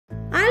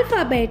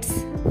alphabets.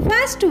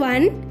 First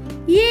one,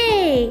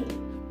 A.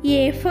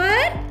 A for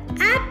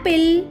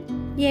apple.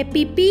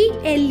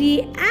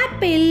 A-P-P-L-E,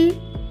 apple.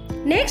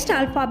 Next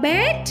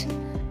alphabet,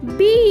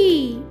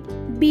 B.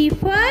 B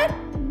for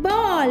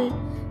ball.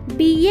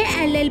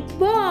 B-A-L-L,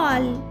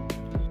 ball.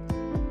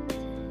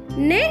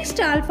 Next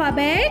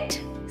alphabet,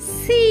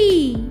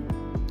 C.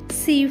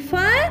 C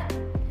for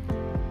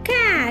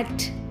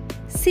cat.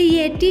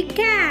 C-A-T,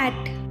 cat.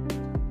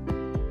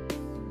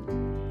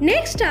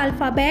 Next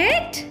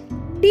alphabet,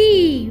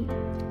 D.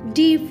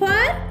 D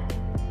for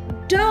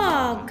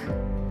dog.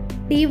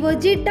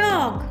 D-O-G,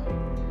 dog.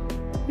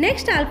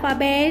 Next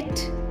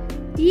alphabet,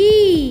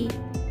 E.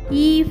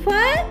 E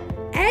for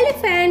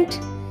elephant.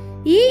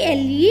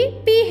 E-L-E-P-H-A-N-T,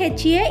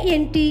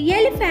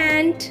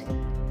 elephant.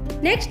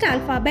 Next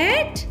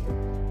alphabet,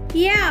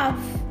 F.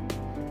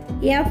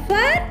 F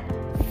for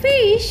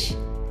fish.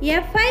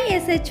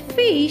 F-I-S-H,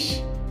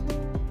 fish.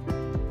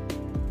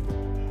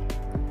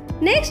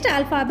 Next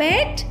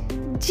alphabet,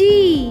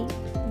 G.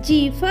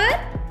 G for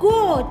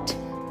goat.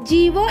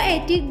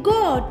 G-O-A-T,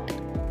 goat.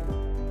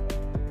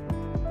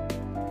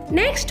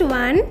 Next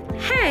one,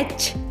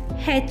 H.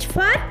 H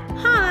for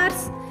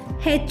horse.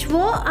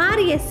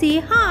 H-O-R-S-E,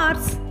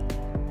 horse.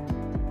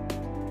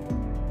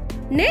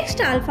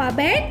 Next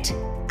alphabet,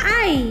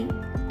 I.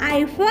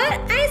 I for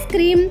ice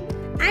cream.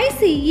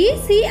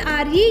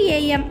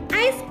 I-C-E-C-R-E-A-M,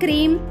 ice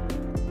cream.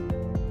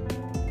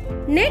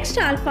 Next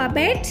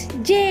alphabet,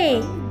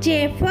 J.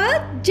 J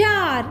for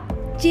jar.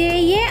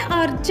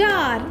 J-A-R,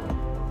 jar.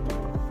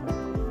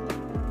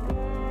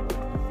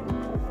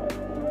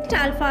 Next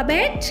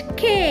alphabet,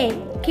 K.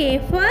 K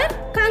for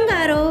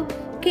kangaroo.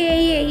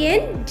 K-A-N-G-A-R-O-O,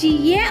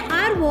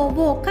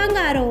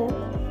 kangaroo.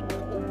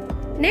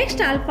 Next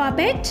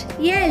alphabet,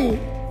 L.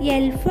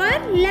 L for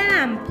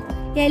lamp.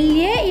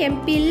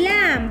 L-A-M-P,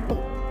 lamp.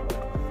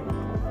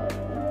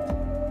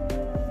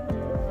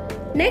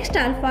 Next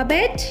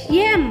alphabet,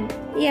 M.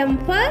 M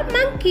for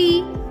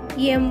monkey.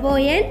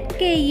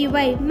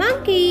 M-O-N-K-E-Y,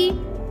 monkey.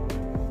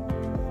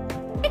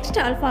 Next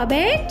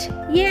alphabet,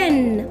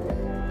 N.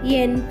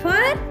 N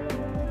for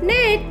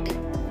net.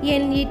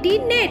 N-E-T,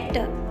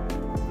 net.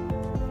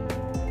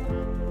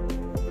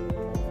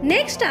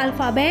 Next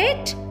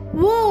alphabet,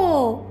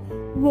 O.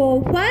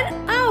 O for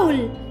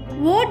owl.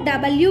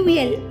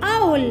 O-W-L,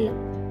 owl.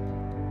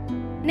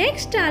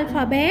 Next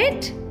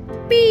alphabet,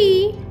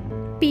 P.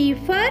 P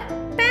for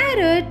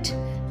parrot.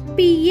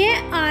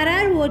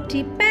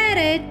 P-A-R-R-O-T,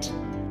 parrot.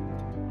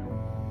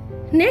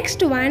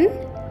 Next one,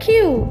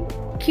 Q.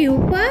 Q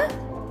for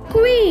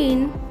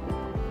queen.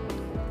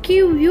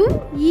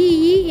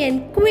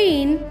 Q-U-E-E-N,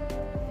 queen.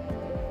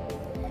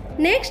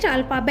 Next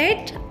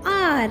alphabet,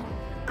 R.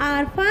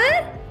 R for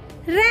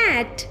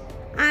rat.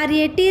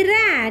 R-A-T,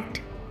 rat.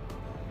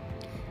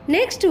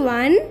 Next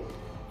one,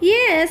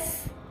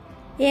 S.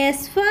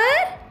 S for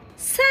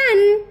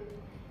sun.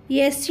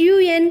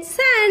 S-U-N,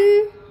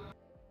 sun.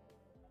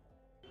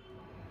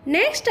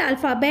 Next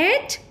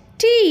alphabet,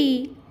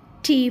 T.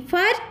 T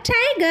for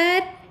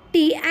tiger.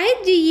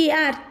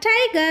 T-I-G-E-R,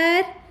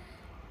 tiger.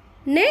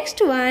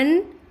 Next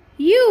one,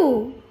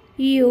 U.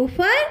 U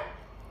for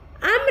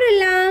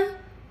umbrella.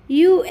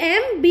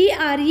 U-M-B-R-E-L-L-A,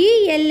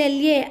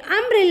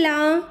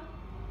 umbrella.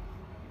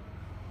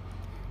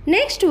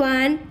 Next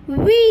one,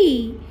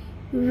 V.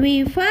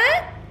 V for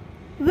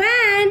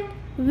van.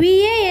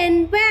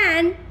 V-A-N,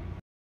 van.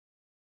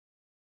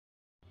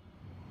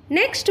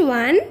 Next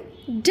one,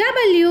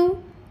 W.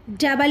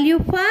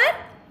 W for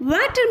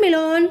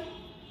watermelon.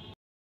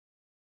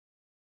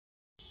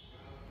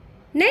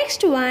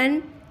 Next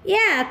one,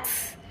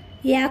 X.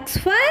 X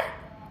for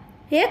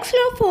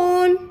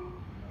xylophone.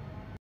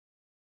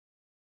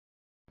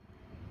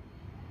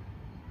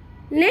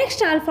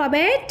 Next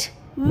alphabet,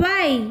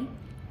 Y.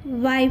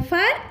 Y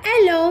for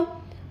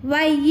yellow.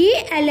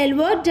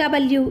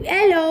 Y-E-L-L-O-W,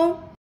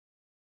 yellow.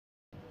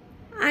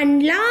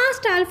 And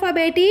last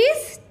alphabet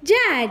is Z.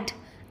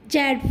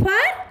 Z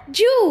for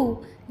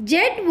Jew.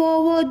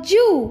 Z-O-O,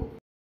 Jew.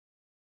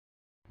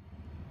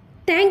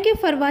 Thank you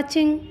for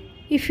watching.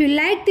 If you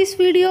like this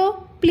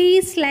video,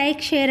 please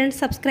like, share and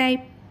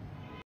subscribe.